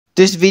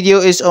This video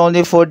is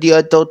only for the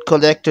adult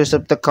collectors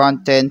of the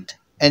content,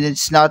 and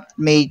it's not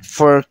made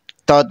for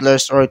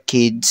toddlers or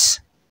kids.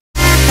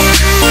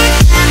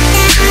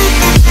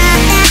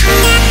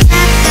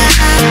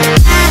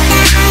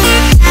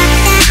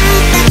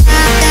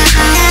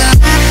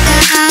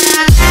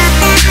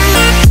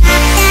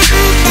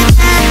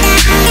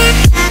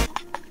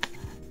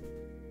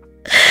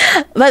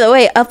 By the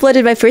way, I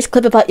uploaded my first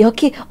clip about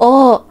Yoki.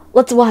 Oh,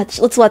 let's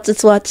watch.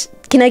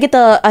 Can I get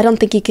the... I don't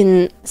think you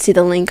can see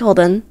the link. Hold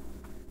on.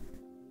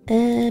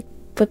 Yeah.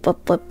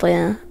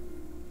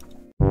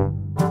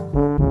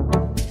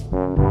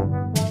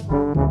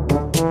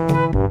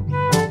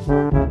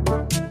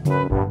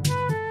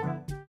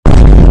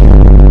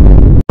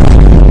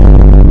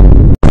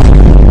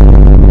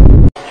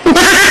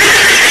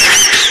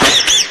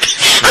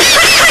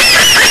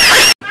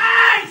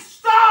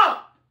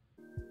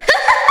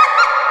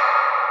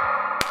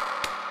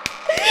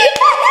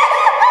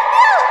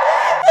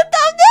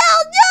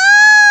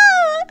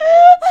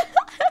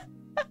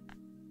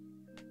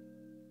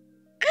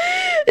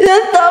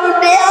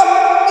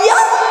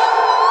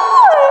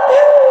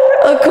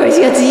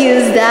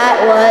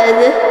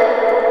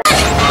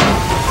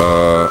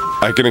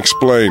 I can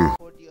explain.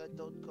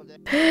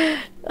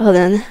 Hold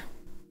on.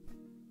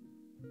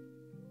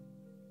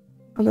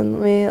 Let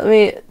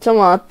me. 좀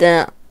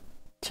어때?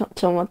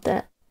 좀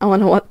어때? I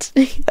wanna watch.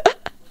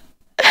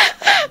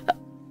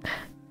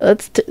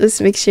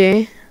 Let's make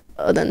sure.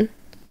 Hold on.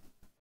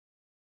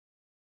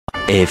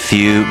 A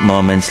few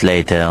moments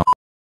later.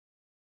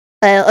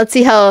 Let's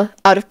see how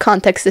out of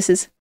context this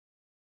is.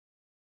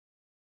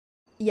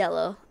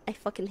 Yellow. I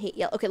fucking hate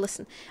yellow. Okay,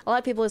 listen. A lot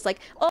of people is like,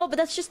 oh, but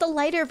that's just a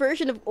lighter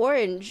version of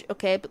orange.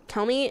 Okay, but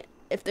tell me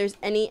if there's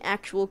any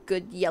actual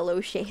good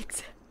yellow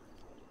shades.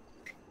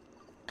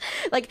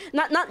 Like,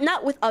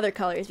 not with other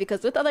colors,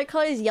 because with other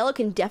colors, yellow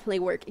can definitely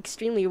work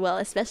extremely well,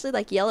 especially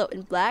like yellow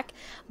and black.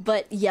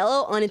 But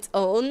yellow on its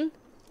own,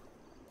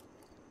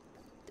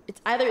 it's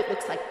either it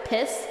looks like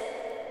piss,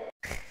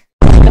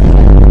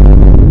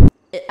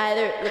 it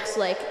either looks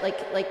like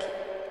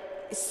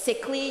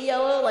sickly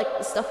yellow, like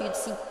the stuff you'd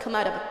see come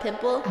out of a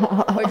pimple,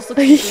 or just looks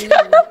green.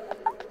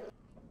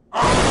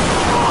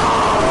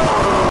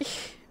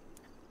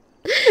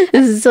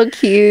 This is so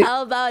cute.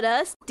 How about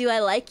us? Do I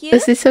like you?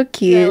 This is so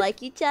cute. Do I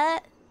like you,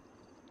 chat?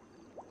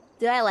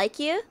 Do I like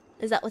you?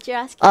 Is that what you're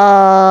asking?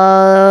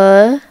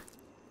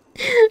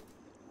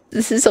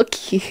 This is so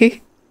cute.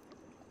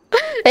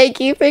 Thank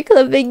you for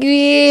clipping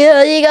me.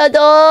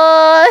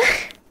 Arigato.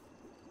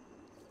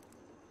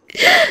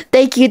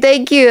 Thank you.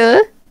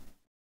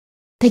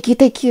 Thank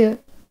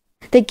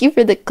you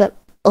for the clip.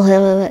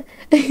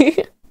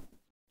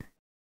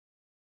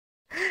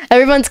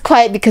 Everyone's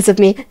quiet because of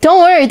me.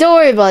 Don't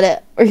worry about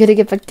it. We're gonna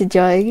get back to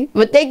drawing.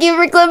 But thank you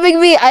for clipping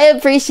me. I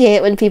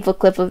appreciate when people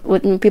clip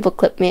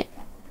me.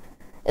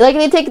 Like,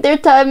 they take their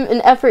time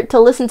and effort to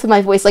listen to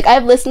my voice. Like,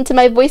 I've listened to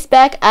my voice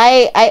back.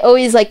 I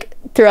always like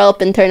throw up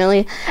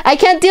internally. I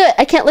can't do it.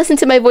 I can't listen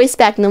to my voice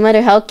back no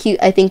matter how cute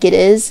I think it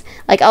is.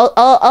 Like,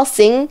 I'll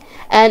sing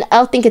and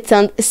I'll think it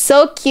sounds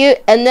so cute,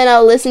 and then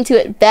I'll listen to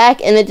it back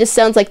and it just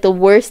sounds like the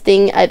worst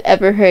thing I've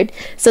ever heard.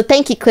 So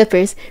thank you,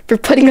 Clippers, for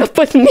putting up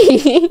with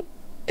me.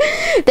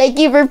 Thank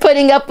you for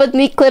putting up with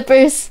me,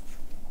 Clippers.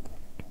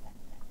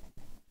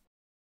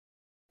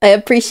 I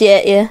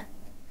appreciate you.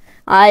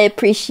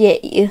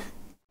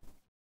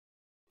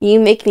 You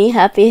make me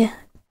happy.